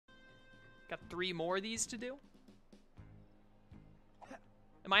Got 3 more of these to do.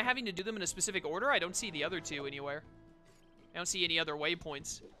 Am I having to do them in a specific order? I don't see the other 2 anywhere. I don't see any other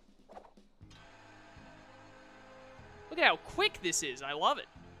waypoints. Look at how quick this is. I love it.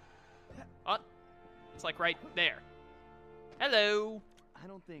 Oh, it's like right there. Hello. I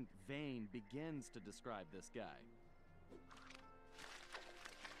don't think vain begins to describe this guy.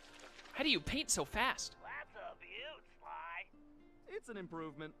 How do you paint so fast? That's a beaut, Sly. It's an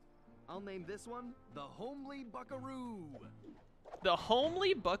improvement. I'll name this one the Homely Buckaroo. The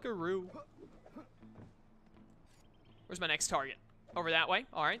Homely Buckaroo. Where's my next target? Over that way?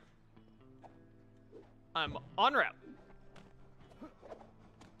 All right. I'm en route. Oh,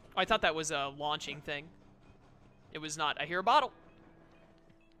 I thought that was a launching thing. It was not. I hear a bottle.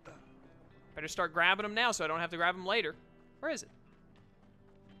 Better start grabbing them now so I don't have to grab them later. Where is it?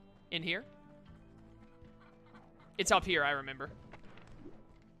 In here? It's up here, I remember.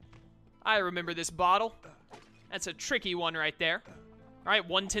 I remember this bottle. That's a tricky one right there. All right,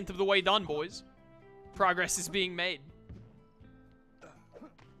 1/10 of the way done, boys. Progress is being made.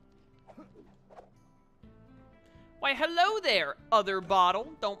 Why, hello there, other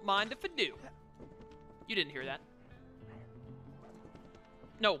bottle. Don't mind if I do. You didn't hear that.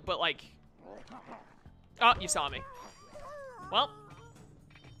 No, but like... Oh, you saw me. Well,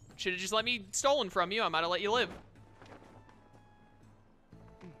 should have just let me stolen from you. I might have let you live.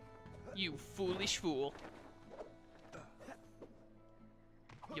 You foolish fool.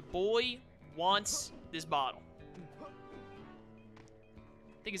 Your boy wants this bottle. I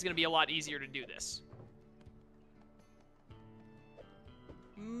think it's going to be a lot easier to do this.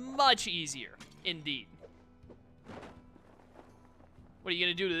 Much easier, indeed. What are you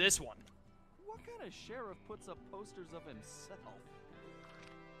going to do to this one? What kind of sheriff puts up posters of himself?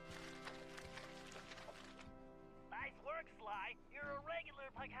 Nice work, Sly. You're a regular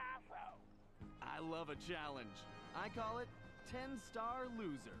Picasso. I love a challenge. I call it 10-star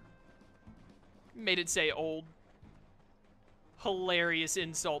loser. Made it say old. Hilarious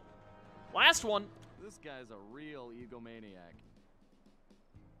insult. Last one. This guy's a real egomaniac.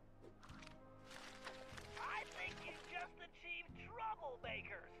 I think you just achieved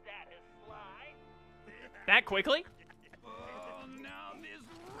troublemaker status, Sly. That quickly? Oh, now this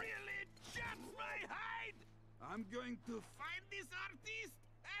really chaps my hide! I'm going to find this artist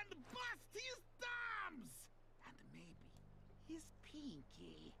and bust his thumbs! And maybe his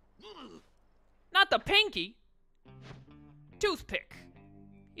pinky. Not the pinky. Toothpick.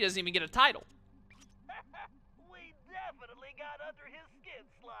 He doesn't even get a title. We definitely got under his skin,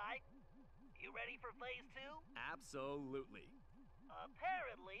 Sly. You ready for phase 2? Absolutely.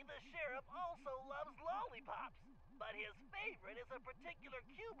 Apparently, the sheriff also loves lollipops, but his favorite is a particular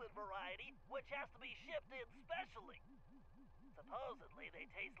Cuban variety, which has to be shipped in specially. Supposedly, they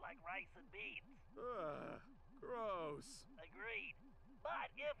taste like rice and beans. Ugh, gross. Agreed.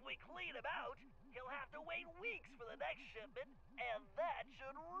 But if we clean him out, he'll have to wait weeks for the next shipment, and that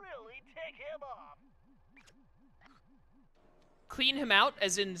should really tick him off. Clean him out,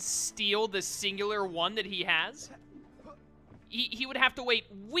 as in steal the singular one that he has? He would have to wait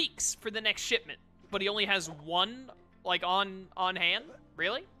weeks for the next shipment, but he only has one, like, on hand?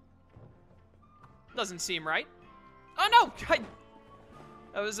 Really? Doesn't seem right. Oh, no!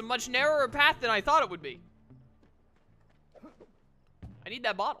 That was a much narrower path than I thought it would be. I need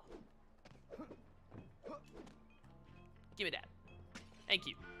that bottle. Give me that. Thank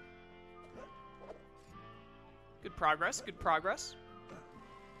you. Good progress, good progress.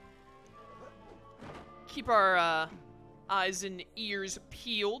 Keep our eyes and ears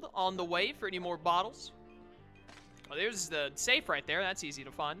peeled on the way for any more bottles. Oh, there's the safe right there. That's easy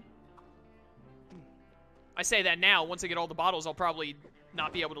to find. I say that now. Once I get all the bottles, I'll probably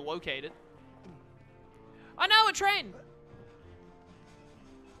not be able to locate it. Oh no, a train!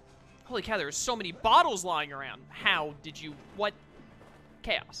 Holy cow, there's so many bottles lying around. How did you... What?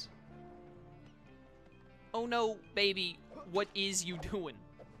 Chaos. Oh no, baby. What is you doing?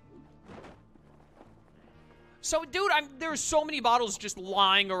 So, dude, there's so many bottles just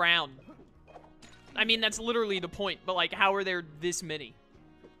lying around. I mean, that's literally the point, but, like, how are there this many?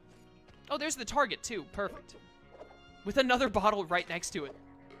 Oh, there's the target, too. Perfect. With another bottle right next to it.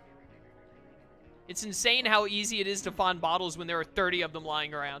 It's insane how easy it is to find bottles when there are 30 of them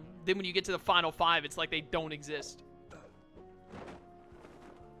lying around. Then when you get to the final 5, it's like they don't exist.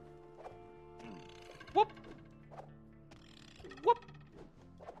 Whoop. Whoop.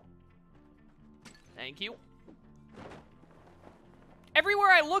 Thank you. Everywhere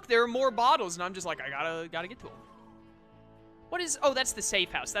I look, there are more bottles, and I'm just like, I gotta get to them. What is... Oh, that's the safe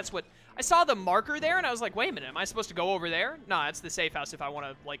house. That's what... I saw the marker there, and I was like, wait a minute, am I supposed to go over there? Nah, it's the safe house if I want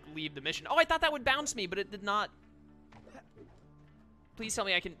to, like, leave the mission. Oh, I thought that would bounce me, but it did not. Please tell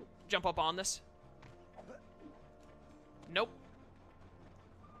me I can jump up on this. Nope.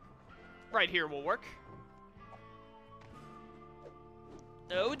 Right here will work.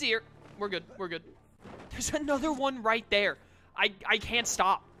 Oh, dear. We're good. We're good. There's another one right there. I can't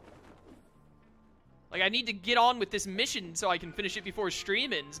stop. Like, I need to get on with this mission so I can finish it before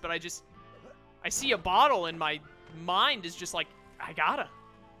stream ends, but I see a bottle and my mind is just like, I gotta.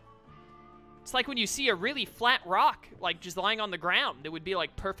 It's like when you see a really flat rock, like, just lying on the ground. It would be,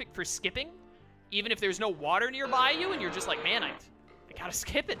 like, perfect for skipping, even if there's no water nearby you, and you're just like, man, I gotta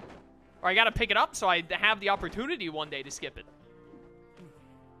skip it. Or I gotta pick it up so I have the opportunity one day to skip it.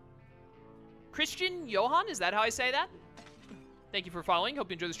 Christian Johan, is that how I say that? Thank you for following. Hope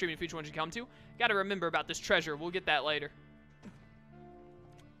you enjoy the stream in future ones you come to. Gotta remember about this treasure. We'll get that later.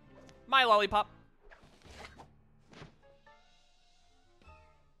 My lollipop.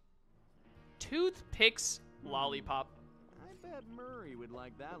 Toothpicks lollipop. I bet Murray would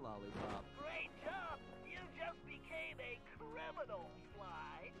like that lollipop. Great job! You just became a criminal,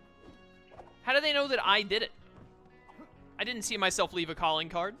 Sly. How do they know that I did it? I didn't see myself leave a calling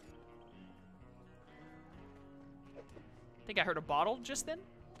card. I think I heard a bottle just then.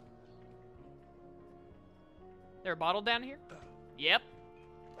 There a bottle down here? Yep.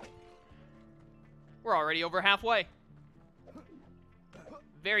 We're already over halfway.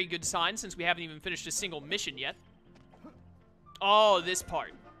 Very good sign since we haven't even finished a single mission yet. Oh, this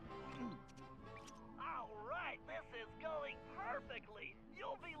part. All right, this is going perfectly.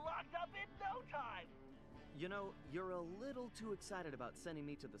 You'll be locked up in no time. You know, you're a little too excited about sending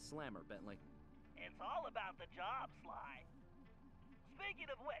me to the slammer, Bentley. It's all about the job, Sly.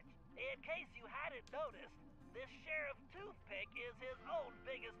 Speaking of which, in case you hadn't noticed, this Sheriff Toothpick is his own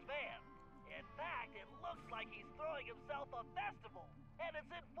biggest fan. In fact, it looks like he's throwing himself a festival, and it's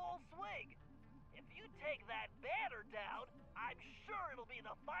in full swing. If you take that banner down, I'm sure it'll be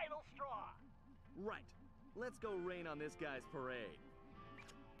the final straw. Right. Let's go rain on this guy's parade.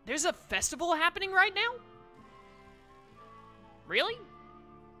 There's a festival happening right now? Really?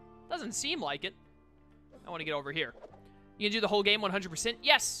 Doesn't seem like it. I want to get over here. You can do the whole game 100%?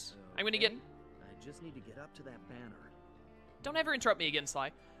 Yes! I'm going to get... I just need to get up to that banner. Don't ever interrupt me again,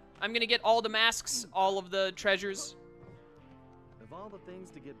 Sly. I'm going to get all the masks, all of the treasures. Of all the things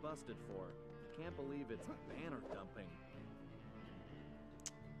to get busted for, I can't believe it's banner dumping.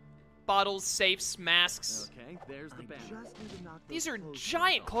 Bottles, safes, masks. Okay, there's the banner. Just need to knock These those are clothespins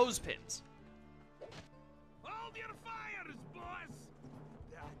giant off. clothespins. Hold your fires, boss!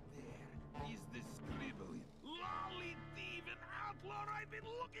 That there is the scribble, lolly thief and outlaw I've been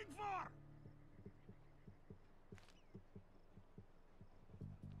looking for!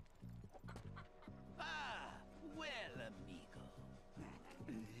 Ah, well, amigo.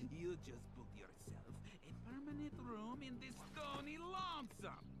 You just booked yourself a permanent room in this stony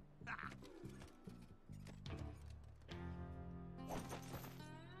lonesome.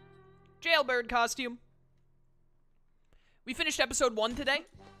 Jailbird costume. We finished episode 1 today.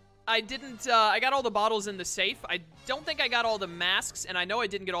 I didn't, I got all the bottles in the safe. I don't think I got all the masks, and I know I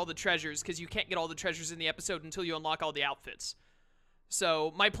didn't get all the treasures, because you can't get all the treasures in the episode until you unlock all the outfits.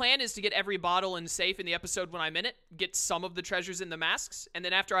 So, my plan is to get every bottle and safe in the episode when I'm in it, get some of the treasures in the masks, and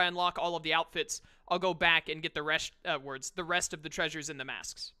then after I unlock all of the outfits, I'll go back and get the rest of the treasures in the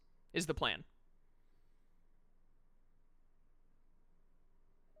masks, is the plan.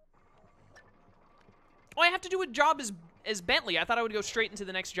 Oh, I have to do a job as Bentley. I thought I would go straight into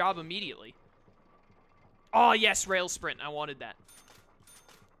the next job immediately. Oh, yes, rail sprint. I wanted that.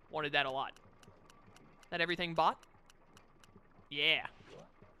 Wanted that a lot. That everything bought? Yeah.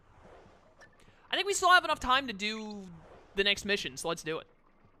 I think we still have enough time to do the next mission, so let's do it.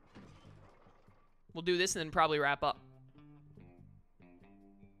 We'll do this and then probably wrap up.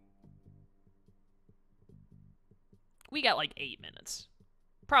 We got like 8 minutes.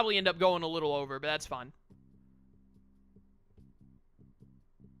 Probably end up going a little over, but that's fine.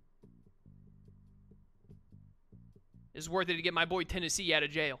 It's worth it to get my boy Tennessee out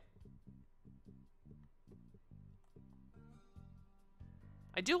of jail.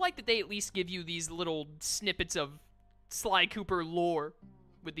 I do like that they at least give you these little snippets of Sly Cooper lore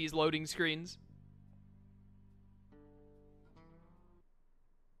with these loading screens.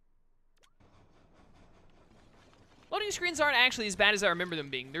 Loading screens aren't actually as bad as I remember them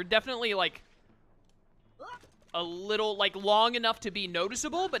being. They're definitely, like, a little, like, long enough to be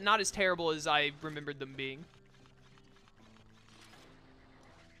noticeable, but not as terrible as I remembered them being.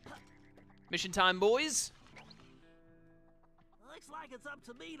 Mission time, boys. Looks like it's up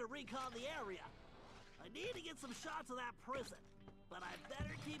to me to recon the area. I need to get some shots of that prison, but I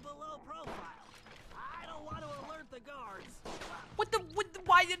better keep a low profile. I don't want to alert the guards.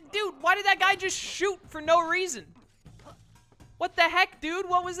 Dude, why did that guy just shoot for no reason? What the heck, dude?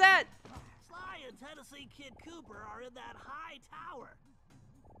 What was that? Sly and Tennessee Kid Cooper are in that high tower.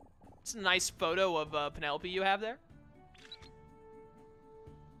 It's a nice photo of Penelope you have there.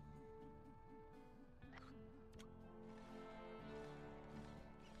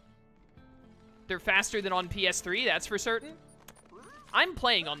 They're faster than on PS3, that's for certain. I'm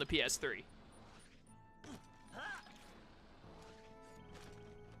playing on the PS3.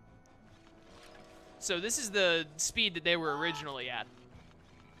 So this is the speed that they were originally at.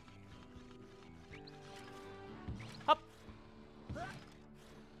 Up.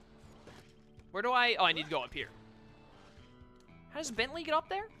 Where do I... Oh, I need to go up here. How does Bentley get up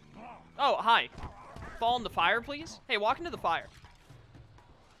there? Oh, hi. Fall in the fire, please? Hey, walk into the fire.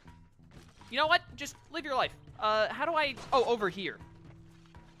 You know what? Just live your life. How do I... Oh, over here.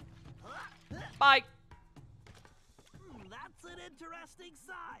 Bye. That's an interesting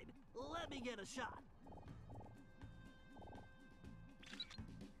side. Let me get a shot.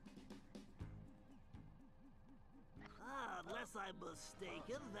 Unless I'm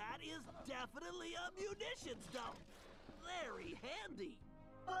mistaken, that is definitely a munitions dump. Very handy.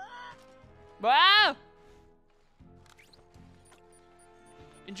 Wow!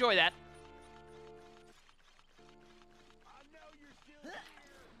 Enjoy that.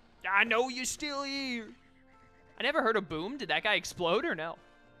 I know you're still here. I never heard a boom. Did that guy explode or no?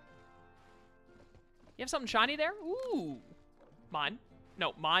 You have something shiny there? Ooh. Mine.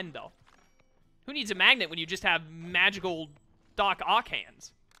 No, mine though. Who needs a magnet when you just have magical Doc Ock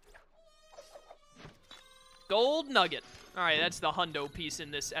hands? Gold nugget. Alright, that's the hundo piece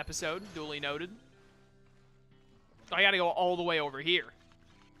in this episode. Duly noted. I gotta go all the way over here.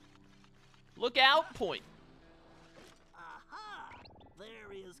 Lookout point. Aha!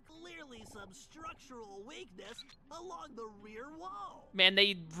 There is clearly some structural weakness along the rear wall. Man,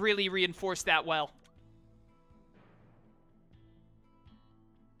 they really reinforced that well.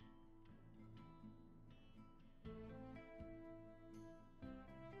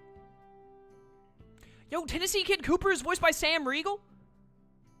 Yo, Tennessee Kid Cooper is voiced by Sam Riegel?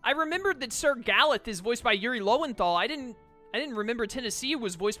 I remembered that Sir Galeth is voiced by Yuri Lowenthal. I didn't remember Tennessee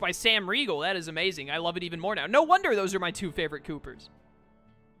was voiced by Sam Riegel. That is amazing. I love it even more now. No wonder those are my two favorite Coopers.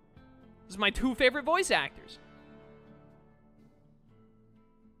 Those are my two favorite voice actors.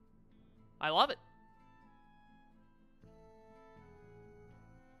 I love it.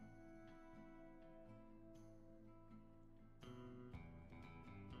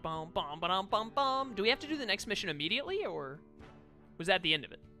 Bum, bum, ba-dum, bum, bum. Do we have to do the next mission immediately, or was that the end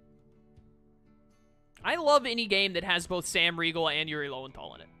of it? I love any game that has both Sam Riegel and Yuri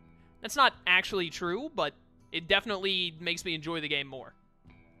Lowenthal in it. That's not actually true, but it definitely makes me enjoy the game more.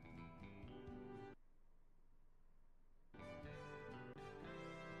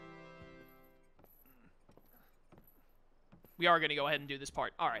 We are going to go ahead and do this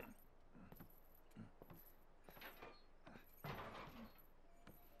part. All right.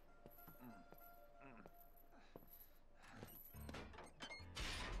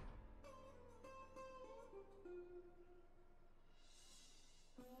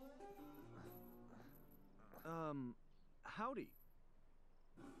 Howdy.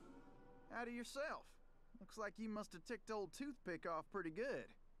 Howdy yourself. Looks like you must have ticked old Toothpick off pretty good.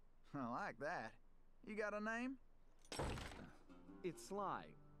 I like that. You got a name? It's Sly.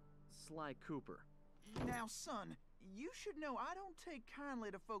 Sly Cooper. Now, son, you should know I don't take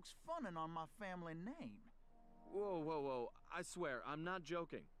kindly to folks funning on my family name. Whoa, whoa, whoa. I swear, I'm not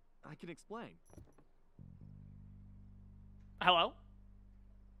joking. I can explain. Hello?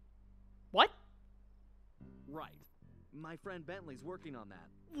 What? Right. My friend Bentley's working on that.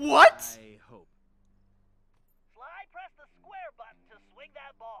 What? I hope. Sly, press the square button to swing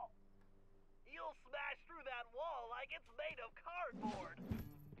that ball. You'll smash through that wall like it's made of cardboard.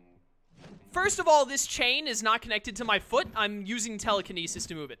 First of all, this chain is not connected to my foot. I'm using telekinesis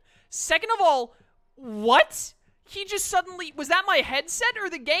to move it. Second of all, what? He just suddenly... Was that my headset or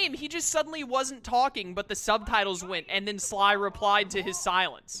the game? He just suddenly wasn't talking, but the subtitles went, and then Sly replied to his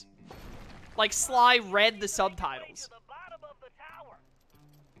silence. Like, Sly read the subtitles. To the bottom of the tower.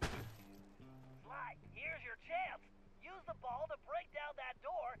 Sly, here's your chance. Use the ball to break down that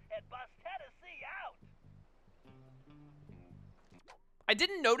door and bust Tennessee out. I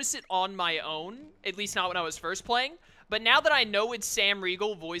didn't notice it on my own, at least not when I was first playing, but now that I know it's Sam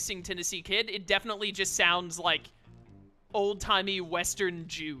Riegel voicing Tennessee Kid, it definitely just sounds like old-timey Western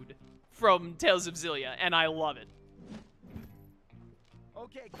Jude from Tales of Xillia, and I love it.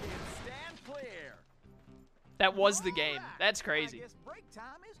 Okay, kids, stand clear. That was the game. That's crazy. I guess break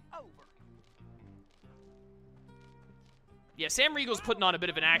time is over. Yeah, Sam Riegel's putting on a bit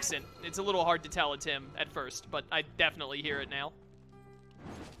of an accent. It's a little hard to tell it's him at first, but I definitely hear it now.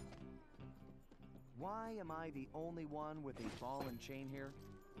 Why am I the only one with a ball and chain here?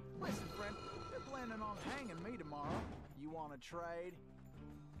 Listen, friend, they're planning on hanging me tomorrow. You want to trade?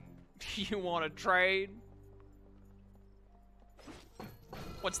 You want to trade?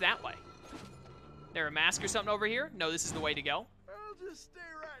 What's that way? There a mask or something over here? No, this is the way to go. I'll just stay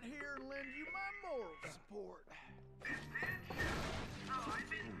right here and lend you my moral support. Attention! So I've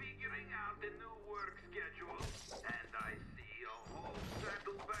been figuring out the new work schedule, and I see a whole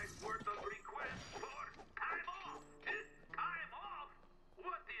saddlebag's worth of requests for time off. Time off?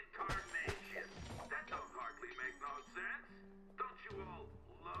 What in tarnation? That don't hardly make no sense. Don't you all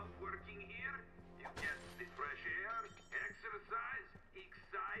love working here? You get the fresh air, exercise,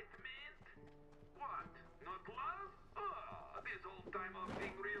 excitement. What? Not love? Oh, this whole time off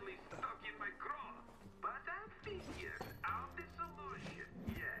thing really stuck in my craw. But I figured out the solution,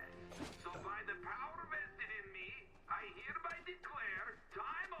 yes. So by the power vested in me, I hereby declare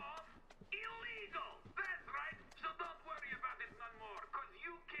time off illegal. That's right. So don't worry about it no more, cause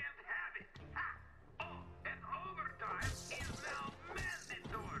you can't have it. Ha! Oh, and overtime is now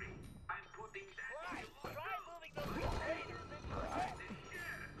mandatory. I'm putting that Right, to you try moving those containers into the house.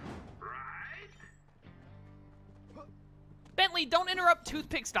 right? Bentley, don't interrupt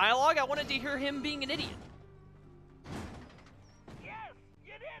Toothpick's dialogue. I wanted to hear him being an idiot. Yes,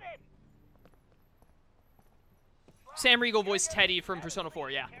 you did it! Sam Riegel voiced Teddy from Persona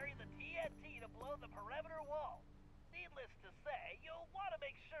 4, yeah. Carry the TNT to blow the perimeter wall. Needless to say, you'll want to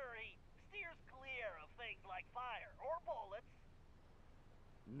make sure he steers clear of things like fire or bullets.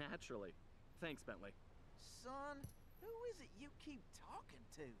 Naturally. Thanks, Bentley. Son, who is it you keep talking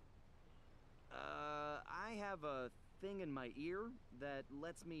to? I have a thing in my ear that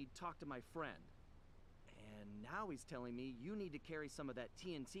lets me talk to my friend. And now he's telling me you need to carry some of that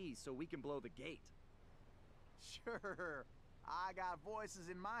TNT so we can blow the gate. Sure. I got voices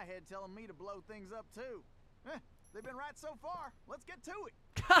in my head telling me to blow things up too. They've been right so far. Let's get to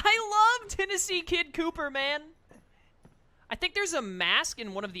it. I love Tennessee Kid Cooper, man. I think there's a mask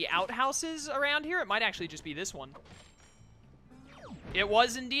in one of the outhouses around here. It might actually just be this one. It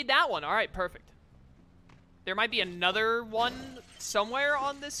was indeed that one. All right, perfect. There might be another one somewhere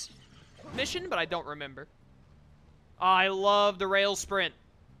on this mission, but I don't remember. Oh, I love the rail sprint.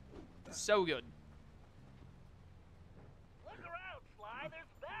 So good. Look around, Sly. There's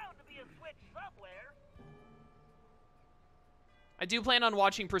bound to be a switch somewhere. I do plan on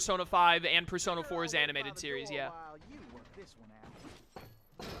watching Persona 5 and Persona 4's animated series, yeah. While you work this one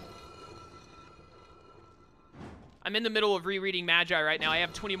out. I'm in the middle of rereading Magi right now. I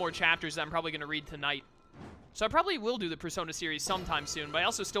have 20 more chapters that I'm probably going to read tonight. So I probably will do the Persona series sometime soon, but I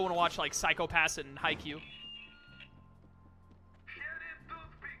also still want to watch, like, Psycho Pass and Haikyuu. Sheriff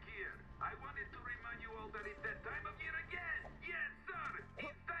Toothpick here. I wanted to remind you all that it's that time of year again. Yes, sir.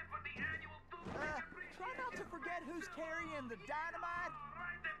 It's time for the annual Toothpick Try not to forget who's carrying the dynamite.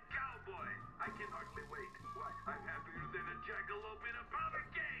 Right, them cowboy. I can hardly wait. Why, I'm happier than a jackalope in a powder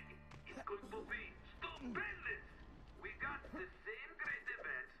keg. It's going to be stupendous. We got the same great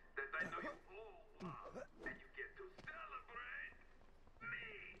events that I know you all love, and you get to celebrate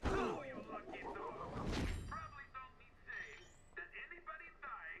me. Oh, you lucky dog. Probably don't need saying that anybody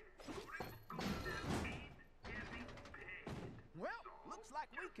dying during the contest ain't getting paid. Well, looks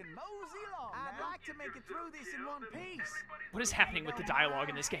like we can mosey along. I'd like to make it through this in one piece. What is happening with the dialogue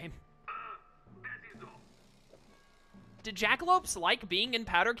in this game? That is all. Did jackalopes like being in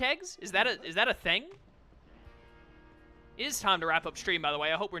powder kegs? Is that a thing? It is time to wrap up stream, by the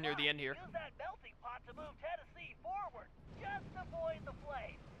way. I hope we're near the end here. Use that melting pot to move Tennessee forward. Just avoid the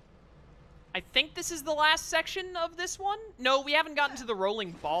flames. I think this is the last section of this one? No, we haven't gotten to the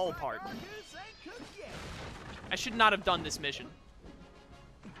rolling ball part. Our goose ain't cooked yet. I should not have done this mission.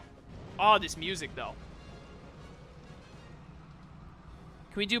 Oh, this music, though.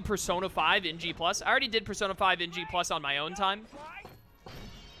 Can we do Persona 5 in G+? I already did Persona 5 in G+ on my own time.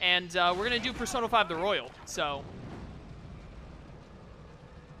 And we're going to do Persona 5 The Royal, so...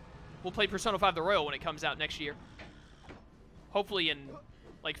 We'll play Persona 5 The Royal when it comes out next year. Hopefully in,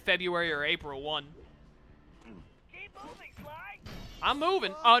 like, February or April 1. Keep moving, Sly. I'm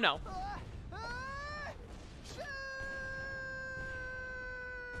moving. Oh, no. Shoot!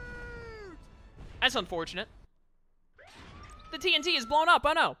 That's unfortunate. The TNT is blown up.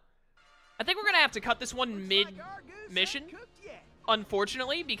 Oh, no. I think we're going to have to cut this one mid-mission,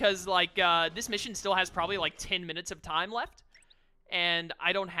 unfortunately, because, like, this mission still has probably, like, 10 minutes of time left. and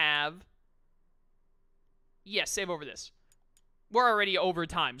I don't have... Yes, save over this. We're already over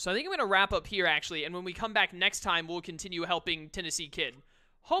time, so I think I'm going to wrap up here, actually, and when we come back next time, we'll continue helping Tennessee Kid.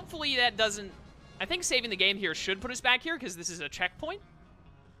 Hopefully that doesn't... I think saving the game here should put us back here, because this is a checkpoint.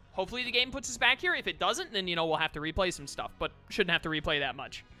 Hopefully the game puts us back here. If it doesn't, then, you know, we'll have to replay some stuff, but shouldn't have to replay that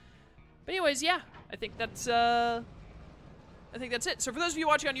much. But anyways, yeah, I think that's it. So for those of you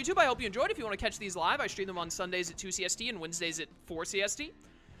watching on YouTube, I hope you enjoyed. If you want to catch these live, I stream them on Sundays at 2 CST and Wednesdays at 4 CST.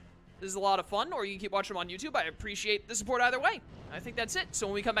 This is a lot of fun, or you can keep watching them on YouTube. I appreciate the support either way. I think that's it. So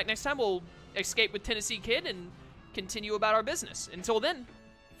when we come back next time, we'll escape with Tennessee Kid and continue about our business. Until then,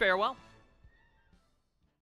 farewell.